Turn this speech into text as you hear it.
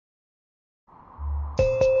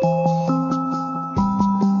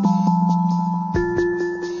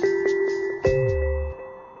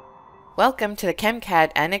Welcome to the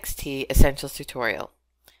CHEMCAD NXT Essentials tutorial.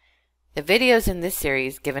 The videos in this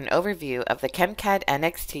series give an overview of the CHEMCAD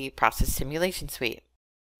NXT Process Simulation Suite.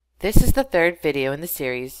 This is the third video in the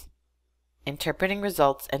series, Interpreting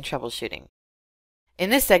Results and Troubleshooting.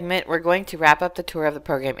 In this segment, we're going to wrap up the tour of the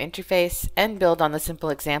program interface and build on the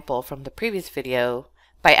simple example from the previous video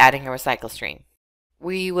by adding a recycle stream.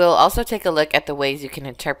 We will also take a look at the ways you can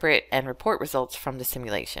interpret and report results from the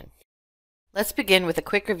simulation. Let's begin with a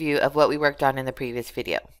quick review of what we worked on in the previous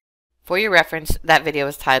video. For your reference, that video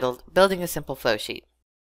is titled Building a Simple Flowsheet.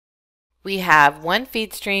 We have one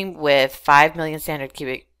feed stream with 5 million standard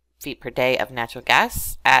cubic feet per day of natural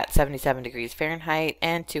gas at 77 degrees Fahrenheit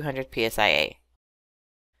and 200 psia.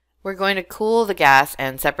 We're going to cool the gas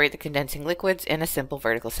and separate the condensing liquids in a simple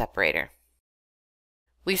vertical separator.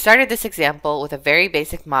 We started this example with a very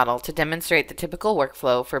basic model to demonstrate the typical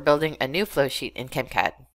workflow for building a new flowsheet in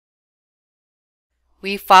CHEMCAD.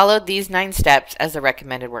 We followed these 9 steps as a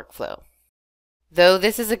recommended workflow. Though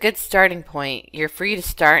this is a good starting point, you're free to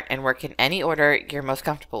start and work in any order you're most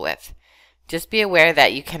comfortable with. Just be aware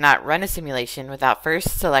that you cannot run a simulation without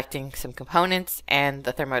first selecting some components and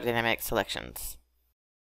the thermodynamic selections.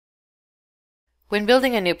 When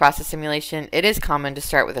building a new process simulation, it is common to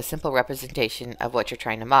start with a simple representation of what you're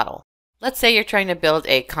trying to model. Let's say you're trying to build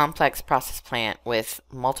a complex process plant with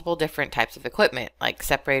multiple different types of equipment like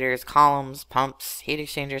separators, columns, pumps, heat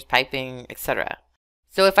exchangers, piping, etc.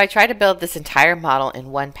 So if I try to build this entire model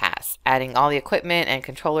in one pass, adding all the equipment and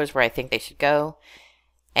controllers where I think they should go,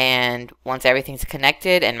 and once everything's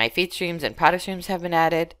connected and my feed streams and product streams have been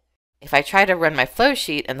added, if I try to run my flow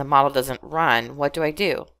sheet and the model doesn't run, what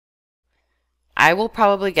do? I will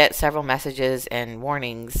probably get several messages and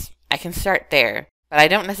warnings. I can start there, but I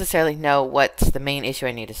don't necessarily know what's the main issue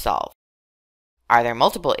I need to solve. Are there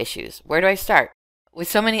multiple issues? Where do I start? With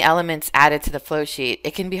so many elements added to the flow sheet,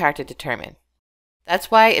 it can be hard to determine. That's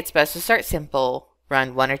why it's best to start simple,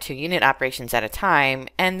 run 1 or 2 unit operations at a time,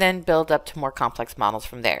 and then build up to more complex models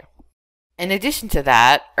from there. In addition to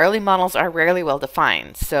that, early models are rarely well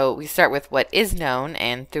defined, so we start with what is known,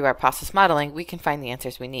 and through our process modeling, we can find the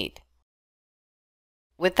answers we need.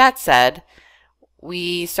 With that said,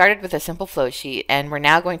 we started with a simple flow sheet, and we're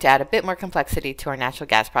now going to add a bit more complexity to our natural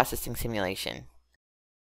gas processing simulation.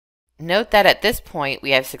 Note that at this point,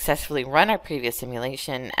 we have successfully run our previous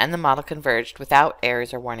simulation, and the model converged without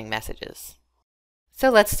errors or warning messages.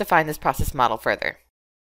 So let's define this process model further.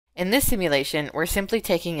 In this simulation, we're simply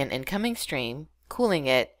taking an incoming stream, cooling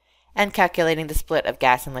it, and calculating the split of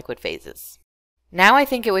gas and liquid phases. Now I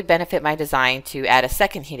think it would benefit my design to add a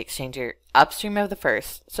second heat exchanger upstream of the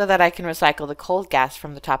first so that I can recycle the cold gas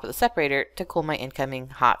from the top of the separator to cool my incoming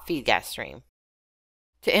hot feed gas stream.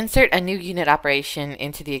 To insert a new unit operation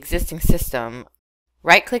into the existing system,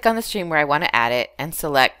 right-click on the stream where I want to add it and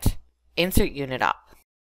select Insert Unit Op.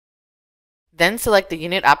 Then select the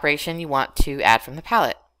unit operation you want to add from the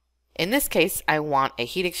palette. In this case, I want a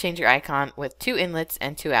heat exchanger icon with 2 inlets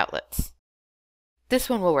and 2 outlets. This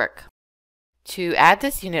one will work. To add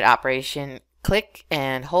this unit operation, click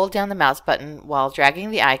and hold down the mouse button while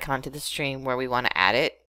dragging the icon to the stream where we want to add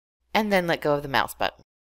it, and then let go of the mouse button.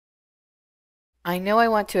 I know I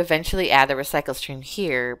want to eventually add the recycle stream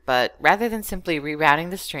here, but rather than simply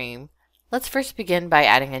rerouting the stream, let's first begin by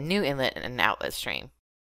adding a new inlet and outlet stream.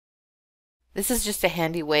 This is just a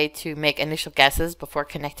handy way to make initial guesses before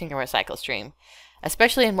connecting a recycle stream,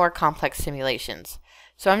 especially in more complex simulations.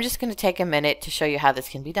 So I'm just going to take a minute to show you how this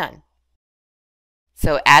can be done.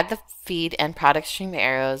 So add the feed and product stream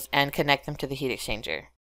arrows and connect them to the heat exchanger.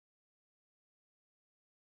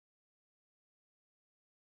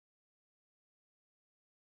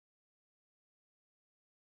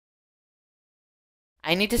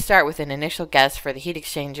 I need to start with an initial guess for the heat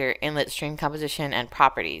exchanger, inlet stream composition, and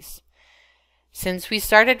properties. Since we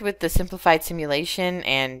started with the simplified simulation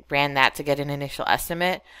and ran that to get an initial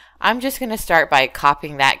estimate, I'm just going to start by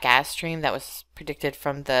copying that gas stream that was predicted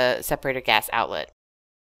from the separator gas outlet.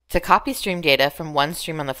 To copy stream data from one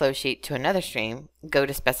stream on the flowsheet to another stream, go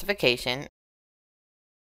to Specification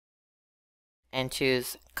and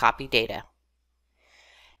choose Copy Data.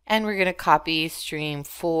 And we're going to copy stream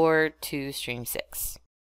 4 to stream 6.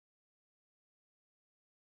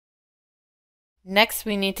 Next,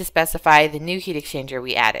 we need to specify the new heat exchanger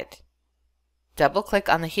we added. Double-click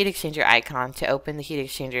on the heat exchanger icon to open the heat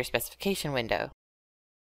exchanger specification window.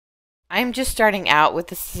 I'm just starting out with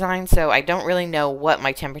this design, so I don't really know what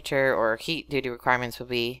my temperature or heat duty requirements will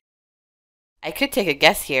be. I could take a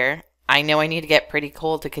guess here. I know I need to get pretty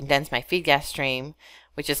cold to condense my feed gas stream,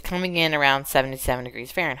 which is coming in around 77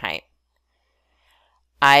 degrees Fahrenheit.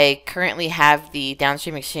 I currently have the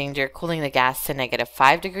downstream exchanger cooling the gas to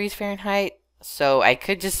 -5 degrees Fahrenheit, so I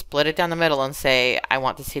could just split it down the middle and say I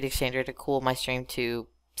want this heat exchanger to cool my stream to,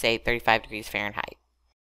 say, 35 degrees Fahrenheit.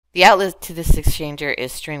 The outlet to this exchanger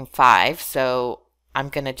is stream 5, so I'm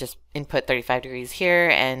going to just input 35 degrees here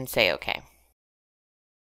and say OK.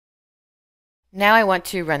 Now I want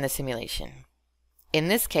to run the simulation. In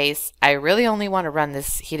this case, I really only want to run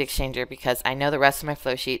this heat exchanger because I know the rest of my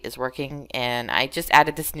flow sheet is working, and I just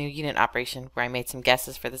added this new unit operation where I made some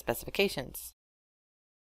guesses for the specifications.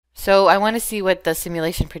 So I want to see what the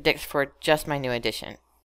simulation predicts for just my new addition.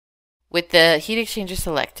 With the heat exchanger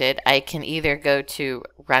selected, I can either go to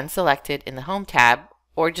Run Selected in the Home tab,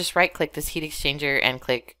 or just right-click this heat exchanger and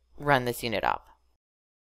click Run this unit op.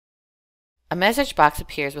 A message box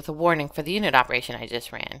appears with a warning for the unit operation I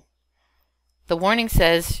just ran. The warning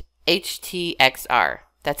says HTXR,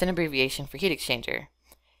 that's an abbreviation for heat exchanger,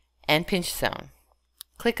 and pinch zone.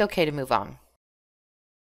 Click OK to move on.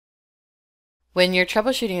 When you're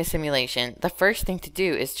troubleshooting a simulation, the first thing to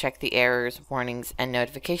do is check the errors, warnings, and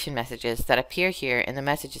notification messages that appear here in the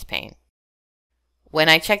Messages pane. When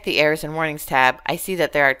I check the Errors and Warnings tab, I see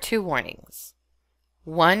that there are 2 warnings.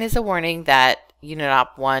 One is a warning that Unit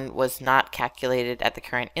Op 1 was not calculated at the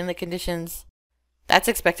current inlet conditions. That's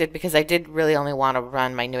expected because I did really only want to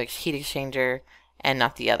run my new heat exchanger and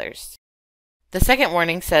not the others. The second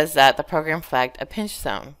warning says that the program flagged a pinch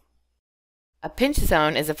zone. A pinch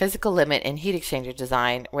zone is a physical limit in heat exchanger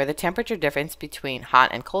design where the temperature difference between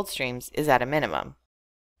hot and cold streams is at a minimum.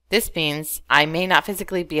 This means I may not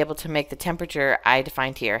physically be able to make the temperature I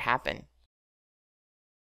defined here happen.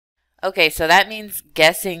 Okay, so that means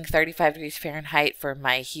guessing 35 degrees Fahrenheit for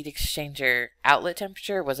my heat exchanger outlet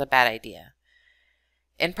temperature was a bad idea.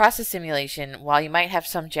 In process simulation, while you might have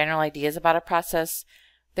some general ideas about a process,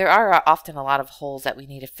 there are often a lot of holes that we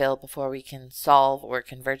need to fill before we can solve or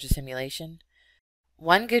converge a simulation.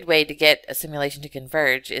 One good way to get a simulation to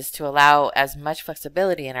converge is to allow as much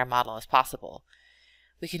flexibility in our model as possible.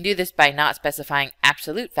 We can do this by not specifying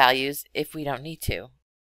absolute values if we don't need to.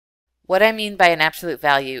 What I mean by an absolute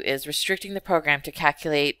value is restricting the program to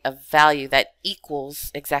calculate a value that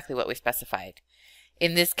equals exactly what we specified.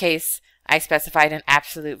 In this case, I specified an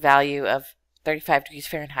absolute value of 35 degrees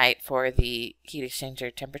Fahrenheit for the heat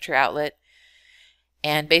exchanger temperature outlet,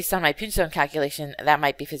 and based on my pinch zone calculation, that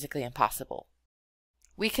might be physically impossible.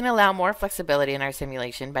 We can allow more flexibility in our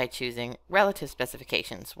simulation by choosing relative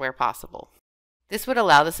specifications where possible. This would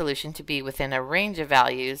allow the solution to be within a range of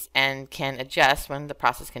values and can adjust when the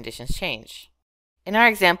process conditions change. In our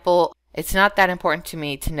example, it's not that important to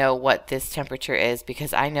me to know what this temperature is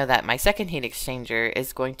because I know that my second heat exchanger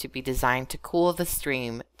is going to be designed to cool the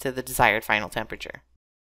stream to the desired final temperature.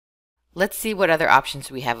 Let's see what other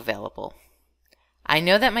options we have available. I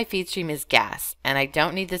know that my feed stream is gas, and I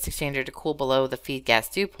don't need this exchanger to cool below the feed gas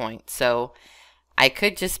dew point, so I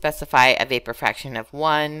could just specify a vapor fraction of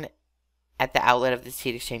 1 at the outlet of this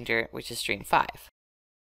heat exchanger, which is stream 5.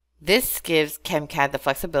 This gives CHEMCAD the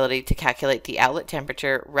flexibility to calculate the outlet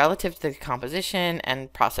temperature relative to the composition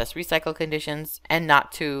and process recycle conditions, and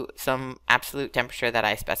not to some absolute temperature that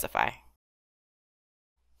I specify.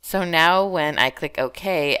 So now when I click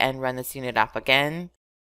OK and run this unit op again,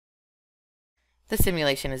 the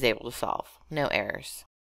simulation is able to solve. No errors.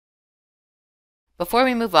 Before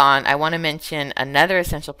we move on, I want to mention another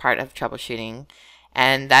essential part of troubleshooting,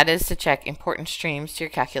 and that is to check important streams to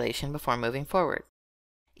your calculation before moving forward.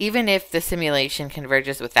 Even if the simulation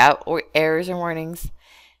converges without errors or warnings,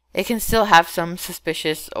 it can still have some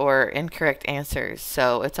suspicious or incorrect answers,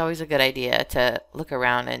 so it's always a good idea to look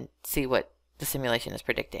around and see what the simulation is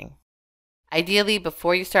predicting. Ideally,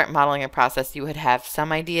 before you start modeling a process, you would have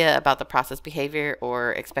some idea about the process behavior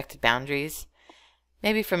or expected boundaries,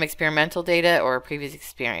 maybe from experimental data or previous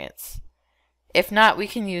experience. If not, we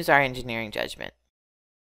can use our engineering judgment.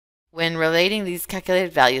 When relating these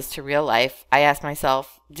calculated values to real life, I ask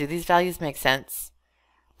myself, do these values make sense?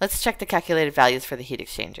 Let's check the calculated values for the heat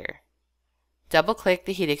exchanger. Double-click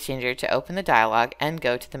the heat exchanger to open the dialog and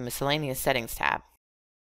go to the Miscellaneous Settings tab.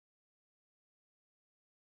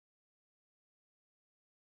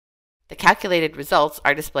 The calculated results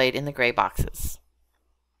are displayed in the gray boxes.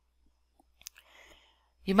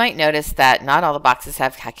 You might notice that not all the boxes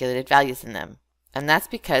have calculated values in them, and that's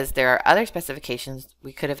because there are other specifications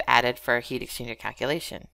we could have added for a heat exchanger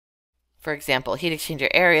calculation. For example, heat exchanger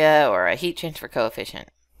area or a heat transfer coefficient.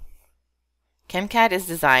 CHEMCAD is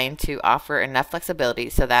designed to offer enough flexibility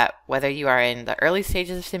so that whether you are in the early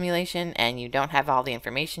stages of simulation and you don't have all the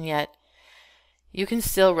information yet, you can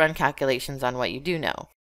still run calculations on what you do know.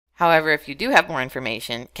 However, if you do have more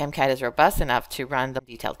information, CHEMCAD is robust enough to run the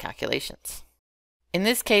detailed calculations. In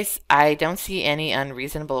this case, I don't see any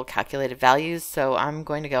unreasonable calculated values, so I'm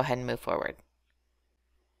going to go ahead and move forward.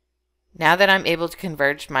 Now that I'm able to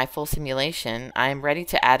converge my full simulation, I'm ready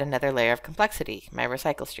to add another layer of complexity, my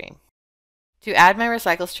recycle stream. To add my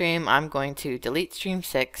recycle stream, I'm going to delete stream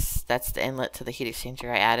 6, that's the inlet to the heat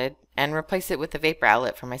exchanger I added, and replace it with the vapor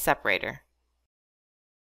outlet from my separator.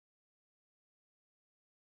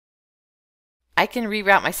 I can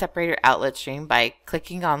reroute my separator outlet stream by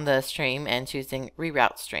clicking on the stream and choosing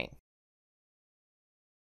Reroute Stream.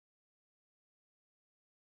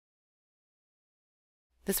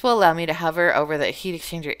 This will allow me to hover over the heat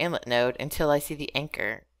exchanger inlet node until I see the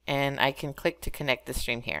anchor, and I can click to connect the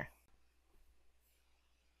stream here.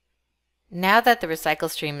 Now that the recycle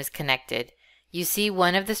stream is connected, you see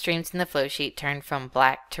one of the streams in the flowsheet turn from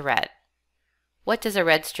black to red. What does a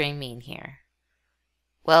red stream mean here?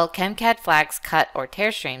 Well, CHEMCAD flags cut or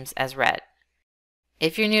tear streams as red.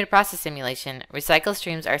 If you're new to process simulation, recycle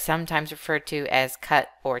streams are sometimes referred to as cut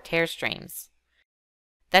or tear streams.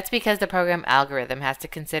 That's because the program algorithm has to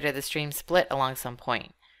consider the stream split along some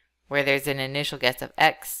point, where there's an initial guess of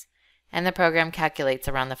x, and the program calculates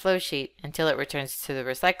around the flowsheet until it returns to the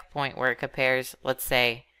recycle point where it compares, let's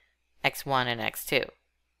say, x1 and x2.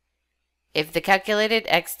 If the calculated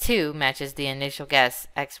x2 matches the initial guess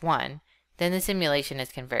x1, then the simulation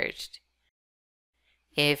is converged.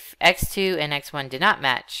 If x2 and x1 do not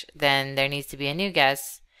match, then there needs to be a new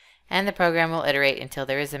guess, and the program will iterate until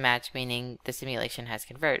there is a match, meaning the simulation has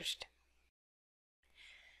converged.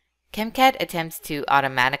 CHEMCAD attempts to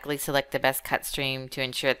automatically select the best cut stream to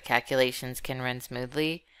ensure the calculations can run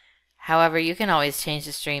smoothly. However, you can always change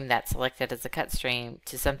the stream that's selected as a cut stream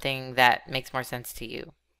to something that makes more sense to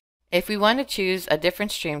you. If we want to choose a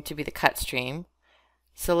different stream to be the cut stream,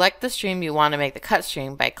 select the stream you want to make the cut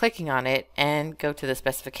stream by clicking on it and go to the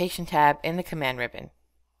Specification tab in the command ribbon.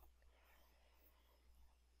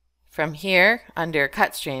 From here, under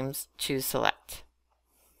Cut Streams, choose Select.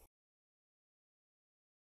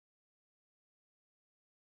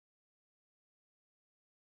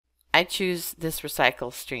 I choose this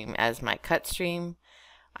recycle stream as my cut stream.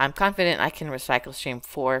 I'm confident I can recycle stream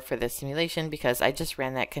 4 for this simulation because I just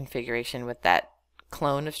ran that configuration with that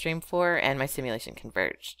clone of stream 4 and my simulation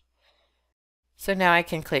converged. So now I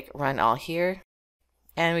can click Run All here,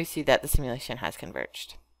 and we see that the simulation has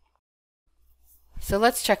converged. So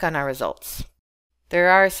let's check on our results. There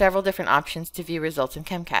are several different options to view results in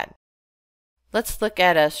CHEMCAD. Let's look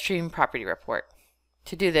at a stream property report.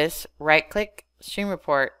 To do this, right-click Stream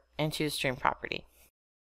Report and choose Stream Property.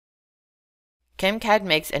 CHEMCAD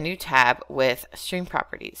makes a new tab with Stream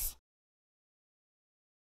Properties.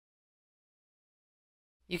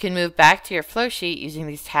 You can move back to your flowsheet using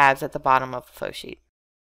these tabs at the bottom of the flowsheet.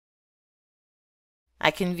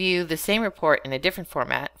 I can view the same report in a different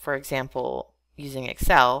format, for example, using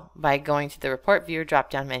Excel, by going to the Report Viewer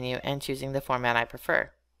drop-down menu and choosing the format I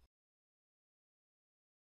prefer.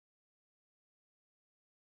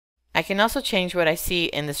 I can also change what I see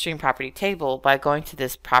in the Stream Property table by going to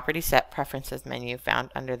this Property Set Preferences menu found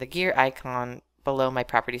under the gear icon below my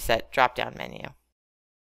Property Set drop-down menu.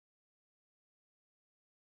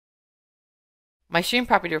 My Stream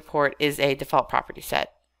Property report is a default property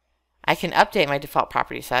set. I can update my default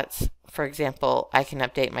property sets. For example, I can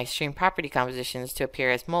update my stream property compositions to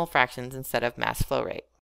appear as mole fractions instead of mass flow rate.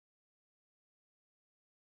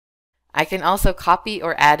 I can also copy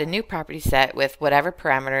or add a new property set with whatever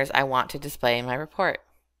parameters I want to display in my report.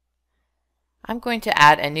 I'm going to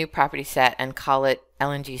add a new property set and call it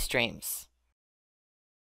LNG Streams.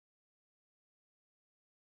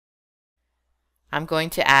 I'm going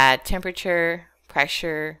to add temperature,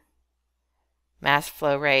 pressure, mass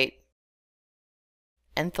flow rate,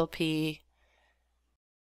 enthalpy.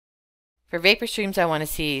 For vapor streams, I want to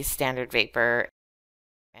see standard vapor,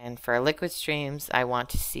 and for liquid streams, I want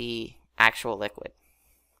to see actual liquid.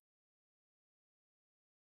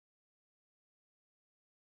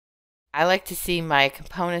 I like to see my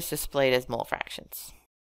components displayed as mole fractions.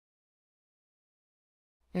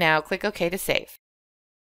 Now click OK to save.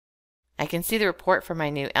 I can see the report for my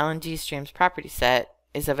new LNG Streams property set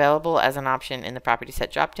is available as an option in the property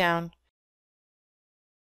set dropdown.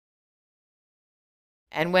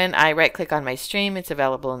 And when I right-click on my stream, it's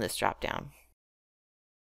available in this dropdown.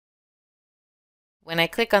 When I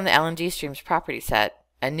click on the LNG Streams property set,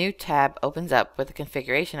 a new tab opens up with the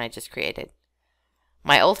configuration I just created.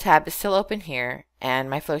 My old tab is still open here, and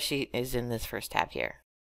my flowsheet is in this first tab here.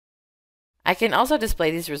 I can also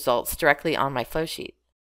display these results directly on my flowsheet.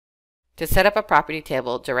 To set up a property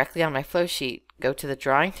table directly on my flowsheet, go to the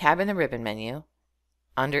Drawing tab in the ribbon menu.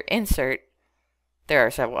 Under Insert, there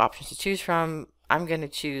are several options to choose from. I'm going to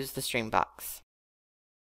choose the stream box.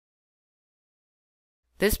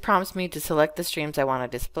 This prompts me to select the streams I want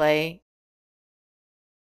to display,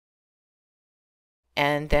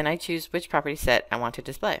 and then I choose which property set I want to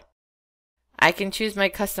display. I can choose my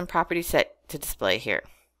custom property set to display here.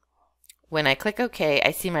 When I click OK,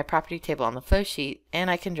 I see my property table on the flow sheet,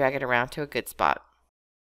 and I can drag it around to a good spot.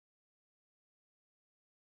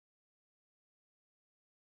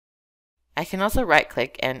 I can also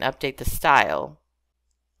right-click and update the style,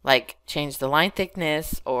 like change the line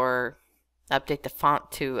thickness or update the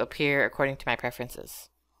font to appear according to my preferences.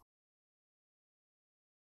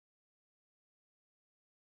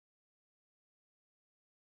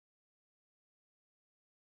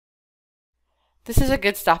 This is a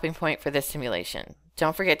good stopping point for this simulation.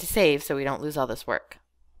 Don't forget to save so we don't lose all this work.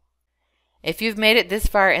 If you've made it this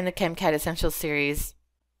far in the CHEMCAD Essentials series,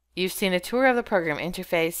 you've seen a tour of the program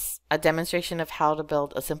interface, a demonstration of how to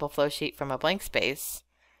build a simple flowsheet from a blank space.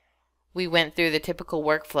 We went through the typical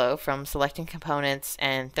workflow from selecting components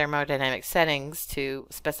and thermodynamic settings to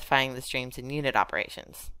specifying the streams and unit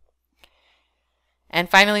operations. And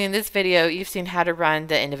finally, in this video, you've seen how to run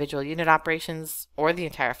the individual unit operations or the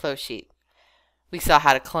entire flowsheet. We saw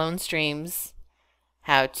how to clone streams,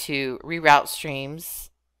 how to reroute streams,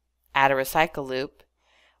 add a recycle loop.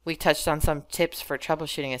 We touched on some tips for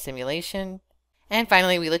troubleshooting a simulation. And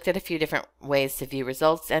finally, we looked at a few different ways to view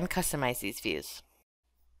results and customize these views.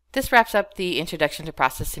 This wraps up the Introduction to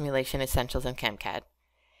Process Simulation Essentials in CHEMCAD.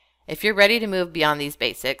 If you're ready to move beyond these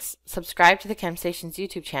basics, subscribe to the ChemStation's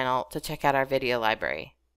YouTube channel to check out our video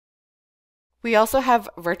library. We also have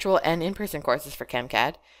virtual and in-person courses for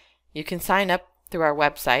CHEMCAD. You can sign up through our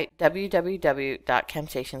website,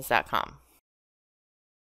 www.chemstations.com.